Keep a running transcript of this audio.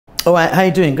All right, how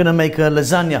you doing? Gonna make a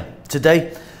lasagna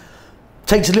today.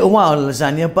 Takes a little while,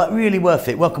 lasagna, but really worth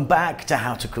it. Welcome back to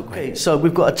How to Cook. Okay, so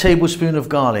we've got a tablespoon of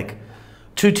garlic,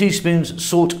 2 teaspoons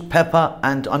salt, pepper,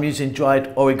 and I'm using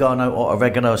dried oregano or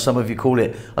oregano, as some of you call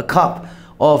it. A cup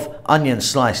of onion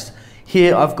sliced.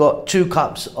 Here I've got 2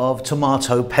 cups of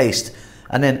tomato paste,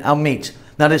 and then our meat.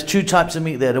 Now there's 2 types of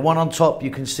meat there. The one on top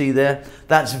you can see there,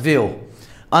 that's veal.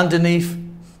 Underneath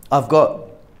I've got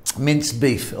minced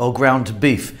beef or ground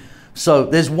beef. So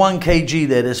there's 1 kg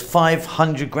there, there's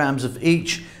 500 grams of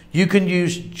each. You can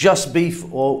use just beef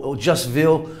or just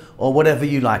veal or whatever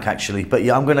you like actually. But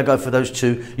yeah, I'm gonna go for those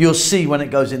 2. You'll see when it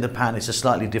goes in the pan, it's a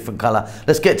slightly different color.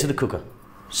 Let's get to the cooker.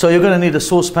 So you're gonna need a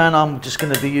saucepan. I'm just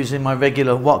gonna be using my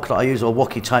regular wok that I use, or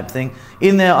woky type thing.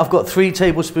 In there, I've got 3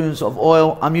 tablespoons of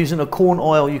oil. I'm using a corn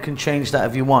oil, you can change that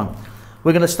if you want.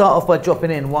 We're gonna start off by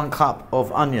dropping in 1 cup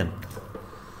of onion.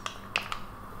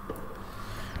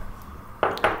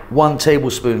 1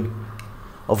 tablespoon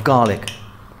of garlic.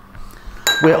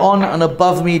 We're on an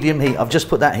above medium heat. I've just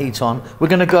put that heat on. We're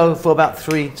gonna go for about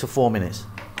 3 to 4 minutes.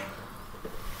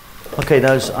 Okay,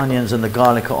 those onions and the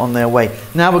garlic are on their way.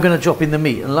 Now we're gonna drop in the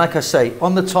meat. And like I say,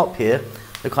 on the top here,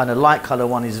 the kind of light color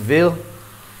one is veal.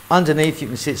 Underneath, you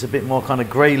can see it's a bit more kind of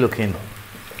gray looking,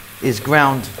 is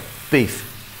ground beef.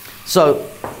 So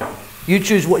you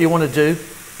choose what you want to do.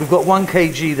 We've got 1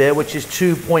 kg there, which is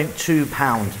 2.2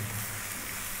 pounds.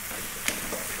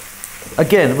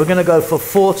 Again, we're going to go for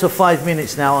 4 to 5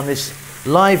 minutes now on this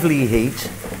lively heat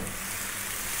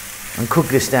and cook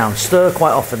this down. Stir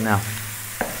quite often now.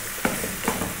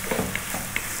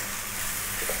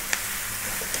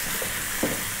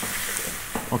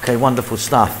 Okay, wonderful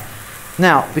stuff.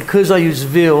 Now, because I use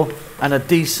veal and a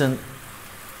decent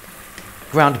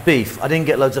ground beef, I didn't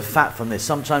get loads of fat from this.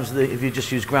 Sometimes if you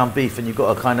just use ground beef and you've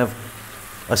got a kind of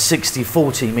a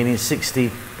 60-40, meaning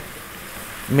 60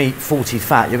 meat, 40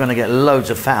 fat, you're going to get loads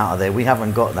of fat out of there. We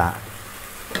haven't got that.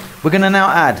 We're going to now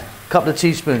add a couple of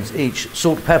teaspoons each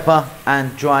salt, pepper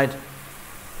and dried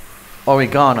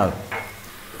oregano.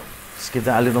 Let's give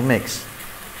that a little mix.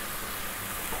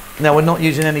 Now we're not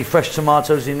using any fresh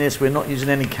tomatoes in this. We're not using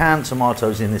any canned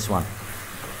tomatoes in this one.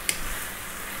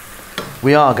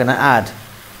 We are going to add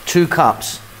 2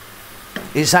 cups.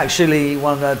 It's actually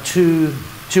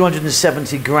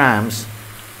 270 grams,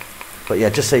 but yeah,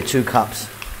 just say 2 cups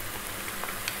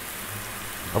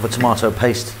of a tomato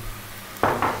paste.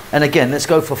 And again, let's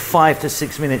go for 5 to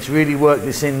 6 minutes. Really work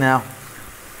this in now.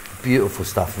 Beautiful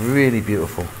stuff, really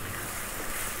beautiful.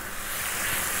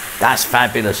 That's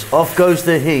fabulous. Off goes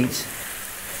the heat,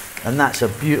 and that's a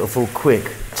beautiful,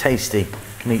 quick, tasty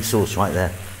meat sauce right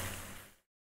there.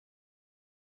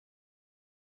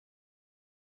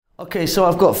 Okay, so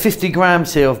I've got 50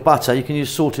 grams here of butter. You can use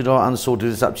salted or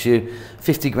unsalted, it's up to you.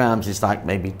 50 grams is like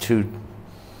maybe 2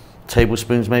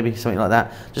 tablespoons, maybe, something like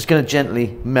that. Just gonna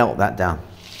gently melt that down.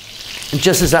 And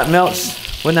just as that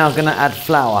melts, we're now gonna add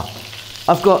flour.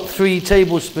 I've got 3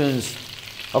 tablespoons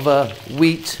of a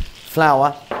wheat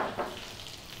flour.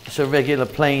 It's a regular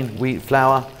plain wheat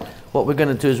flour. What we're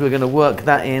gonna do is we're gonna work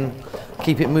that in,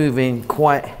 keep it moving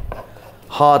quite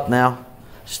hard now.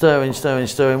 Stirring, stirring,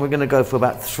 stirring. We're going to go for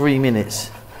about 3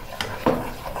 minutes.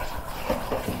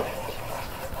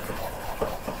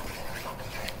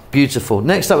 Beautiful.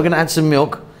 Next up, we're going to add some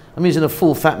milk. I'm using a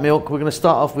full fat milk. We're going to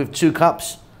start off with 2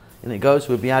 cups. In it goes.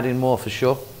 We'll be adding more for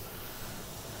sure.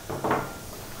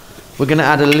 We're going to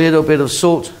add a little bit of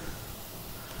salt,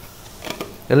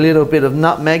 a little bit of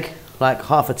nutmeg, like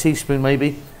half a teaspoon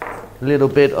maybe, a little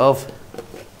bit of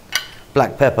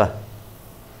black pepper.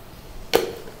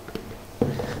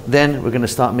 Then we're going to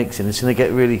start mixing. It's going to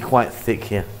get really quite thick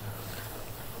here.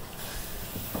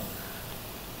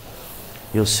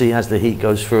 You'll see as the heat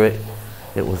goes through it,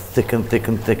 it will thicken,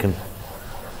 thicken, thicken.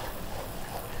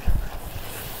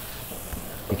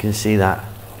 You can see that.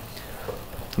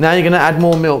 Now you're going to add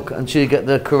more milk until you get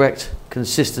the correct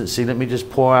consistency. Let me just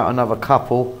pour out another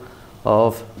couple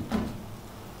of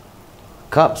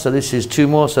cups. So this is 2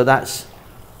 more, so that's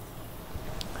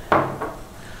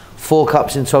 4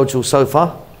 cups in total so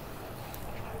far.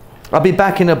 I'll be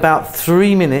back in about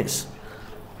 3 minutes.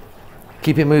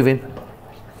 Keep it moving.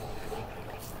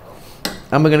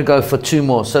 And we're going to go for 2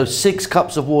 more. So 6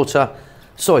 cups of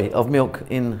of milk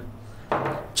in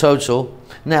total.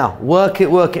 Now, work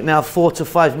it now 4 to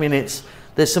 5 minutes.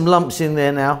 There's some lumps in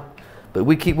there now, but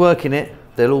we keep working it,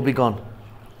 they'll all be gone.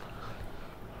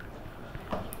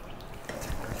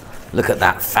 Look at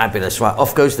that, fabulous. Right,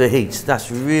 off goes the heat. That's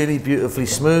really beautifully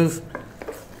smooth.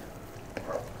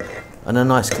 And a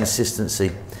nice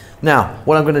consistency. Now,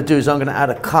 what I'm going to do is I'm going to add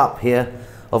a cup here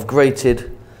of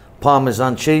grated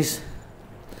Parmesan cheese.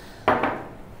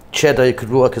 cheddar, it could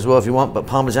work as well if you want, but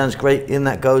Parmesan's great. In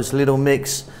that goes, little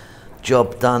mix,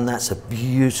 job done. That's a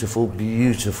beautiful,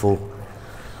 beautiful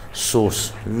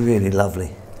sauce, really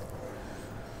lovely.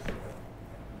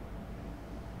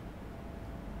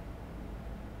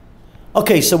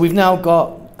 Okay, so we've now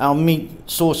got our meat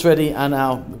sauce ready and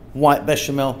our white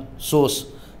bechamel sauce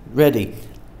ready.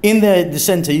 In the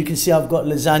center, you can see I've got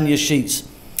lasagna sheets.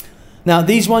 Now,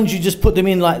 these ones, you just put them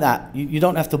in like that. You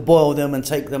don't have to boil them and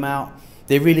take them out.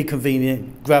 They're really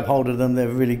convenient. Grab hold of them. They're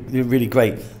really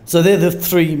great. So they're the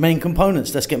three main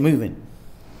components. Let's get moving.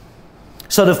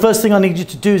 So the first thing I need you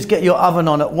to do is get your oven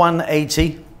on at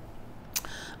 180,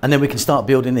 and then we can start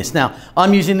building this. Now,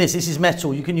 I'm using this. This is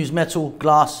metal. You can use metal,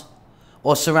 glass,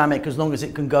 or ceramic, as long as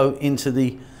it can go into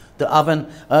the oven.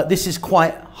 This is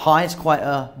quite high. It's quite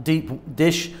a deep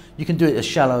dish. You can do it as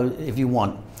shallow if you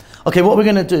want. Okay, what we're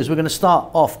going to do is we're going to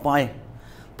start off by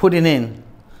putting in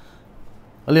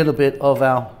a little bit of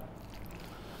our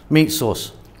meat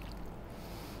sauce.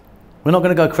 We're not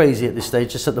going to go crazy at this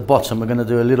stage, just at the bottom we're going to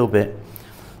do a little bit.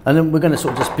 And then we're going to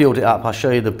sort of just build it up. I'll show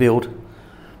you the build.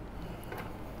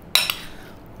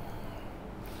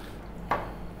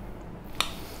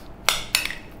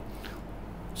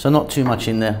 So not too much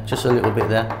in there, just a little bit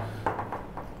there.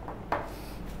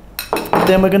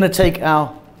 Then we're going to take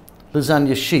our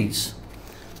lasagna sheets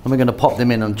and we're going to pop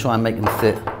them in and try and make them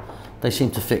fit. They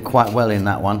seem to fit quite well in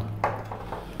that one.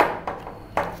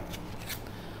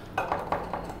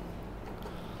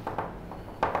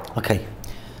 Okay.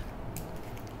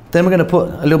 Then we're going to put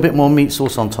a little bit more meat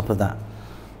sauce on top of that.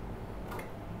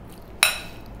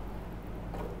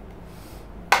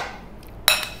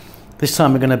 This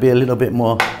time we're going to be a little bit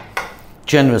more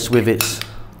generous with its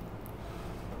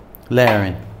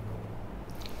layering.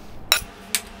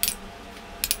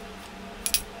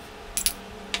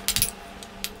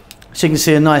 So you can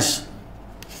see a nice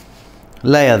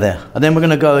layer there. And then we're going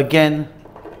to go again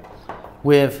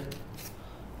with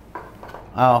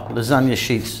our lasagna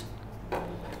sheets.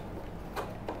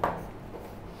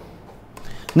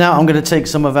 Now I'm going to take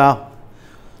some of our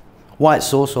white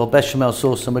sauce or bechamel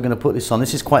sauce and we're going to put this on.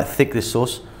 This is quite thick, this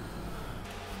sauce.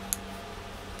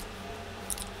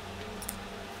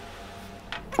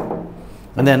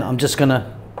 And then I'm just going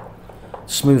to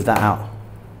smooth that out.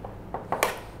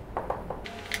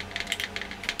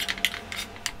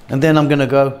 And then I'm going to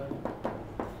go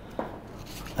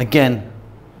again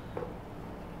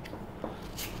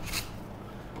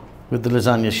with the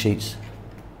lasagna sheets.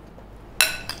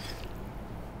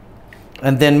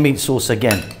 And then meat sauce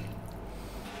again.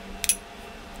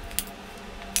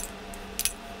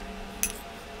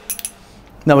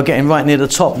 Now we're getting right near the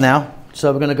top now,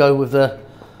 so we're going to go with the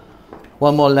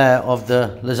one more layer of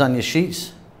the lasagna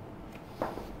sheets,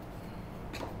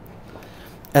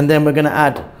 and then we're going to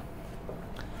add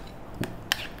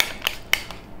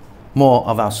more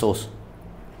of our sauce.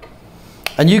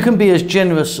 And you can be as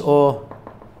generous or,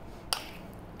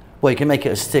 well, you can make it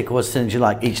as thick or as thin as you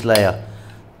like, each layer.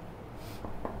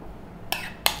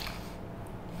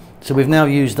 So we've now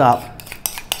used up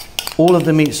all of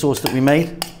the meat sauce that we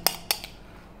made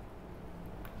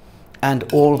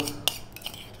and all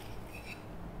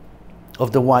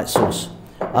of the white sauce.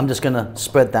 I'm just going to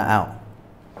spread that out.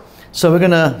 So we're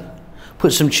going to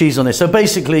put some cheese on this. So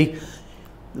basically,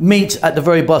 meat at the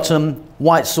very bottom,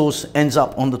 white sauce ends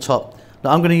up on the top.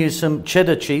 Now I'm going to use some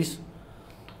cheddar cheese,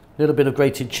 a little bit of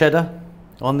grated cheddar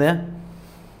on there.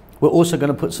 We're also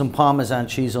going to put some Parmesan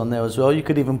cheese on there as well. You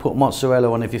could even put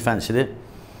mozzarella on if you fancied it.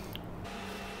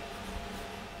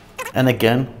 And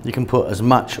again, you can put as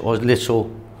much or as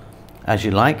little as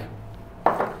you like.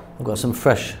 I've got some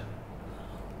fresh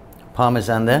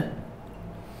Parmesan there.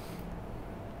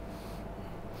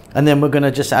 And then we're going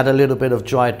to just add a little bit of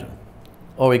dried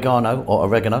oregano or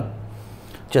oregano,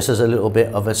 just as a little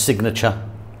bit of a signature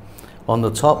on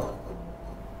the top.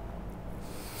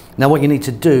 Now what you need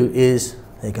to do is,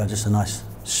 there you go, just a nice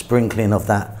sprinkling of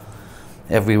that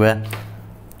everywhere.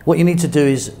 What you need to do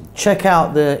is check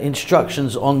out the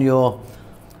instructions on your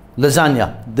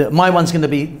lasagna. My one's going to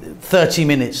be 30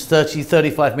 minutes,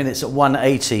 35 minutes at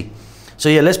 180. So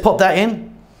yeah, let's pop that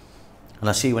in and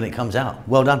I'll see you when it comes out.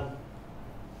 Well done.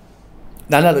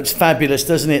 Now that looks fabulous,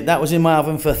 doesn't it? That was in my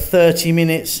oven for 30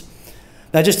 minutes.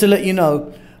 Now just to let you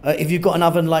know, if you've got an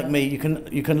oven like me, you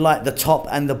can light the top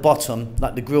and the bottom,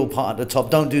 like the grill part at the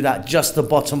top. Don't do that, just the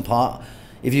bottom part.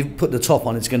 If you put the top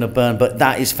on, it's going to burn, but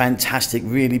that is fantastic,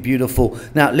 really beautiful.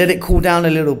 Now let it cool down a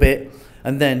little bit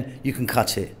and then you can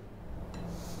cut it.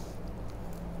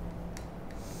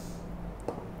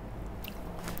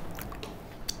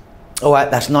 All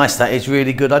right, that's nice, that is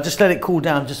really good. I just let it cool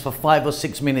down just for 5 or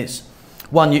 6 minutes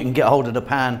One, you can get hold of the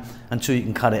pan, and two, you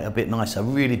can cut it a bit nicer.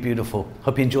 Really beautiful.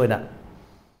 Hope you enjoy that.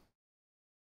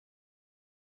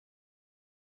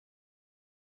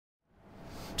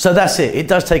 So that's it. It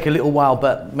does take a little while,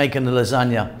 but making the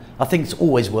lasagna, I think it's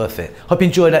always worth it. Hope you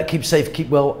enjoy that. Keep safe, keep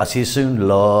well. I'll see you soon.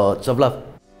 Lots of love.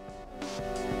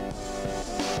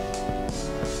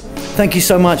 Thank you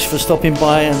so much for stopping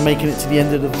by and making it to the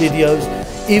end of the videos.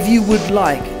 If you would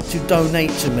like to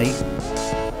donate to me,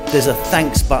 there's a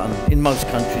thanks button in most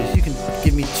countries. You can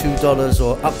give me $2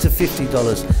 or up to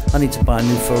 $50. I need to buy a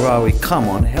new Ferrari. Come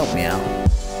on, help me out.